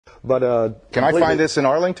But can I find this in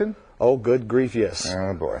Arlington? Oh, good grief, yes.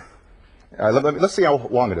 Oh boy. Let's see how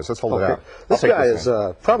long it is. Let's hold it out. This guy is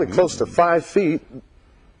probably close to 5 feet.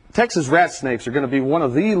 Texas rat snakes are going to be one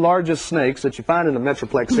of the largest snakes that you find in the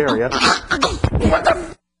Metroplex area. What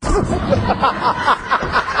the?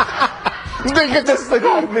 Get this thing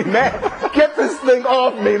off me, man. Get this thing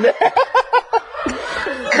off me, man.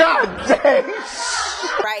 God dang.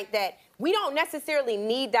 Right, that we don't necessarily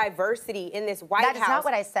need diversity in this White House. That is not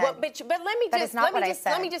what I said. Well, but let me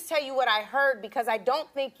just tell you what I heard, because I don't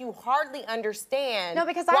think you hardly understand. No,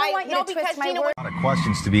 because I don't want you to twist my words. A lot of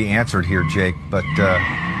questions to be answered here, Jake, but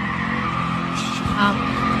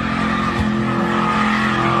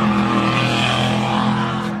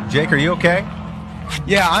Jake, are you okay?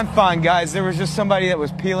 Yeah, I'm fine, guys. There was just somebody that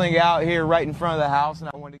was peeling out here right in front of the house, and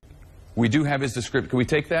I wanted to... We do have his description. Can we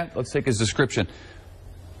take that? Let's take his description.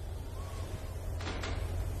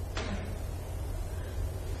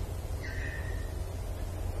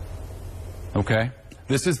 Okay.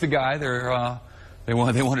 This is the guy they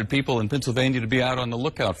wanted people in Pennsylvania to be out on the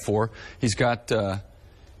lookout for. He's got a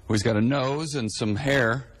nose and some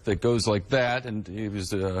hair that goes like that, and he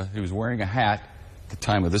was wearing a hat at the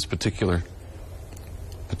time of this particular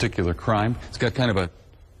crime. He's got kind of a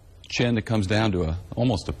chin that comes down to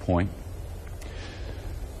almost a point.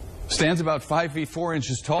 Stands about 5 feet 4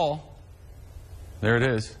 inches tall. There it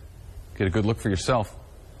is. Get a good look for yourself.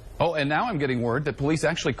 Oh, and now I'm getting word that police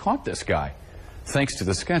actually caught this guy, thanks to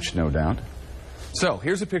the sketch, no doubt. So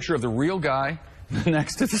here's a picture of the real guy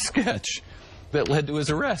next to the sketch that led to his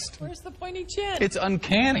arrest. Where's the pointy chin? It's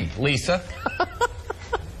uncanny, Lisa.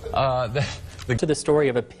 To the story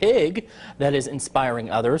of a pig that is inspiring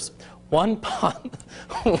others. One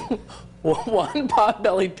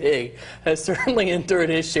pot-bellied pig has certainly endured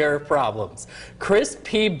his share of problems. Chris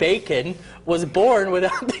P. Bacon was born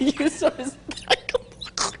without the use of his back.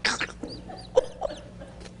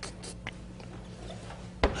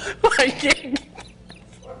 I can't.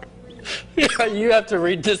 Yeah, you have to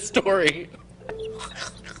read this story.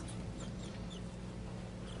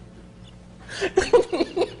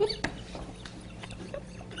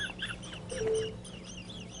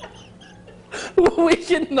 We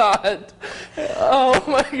cannot. Oh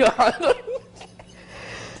my God.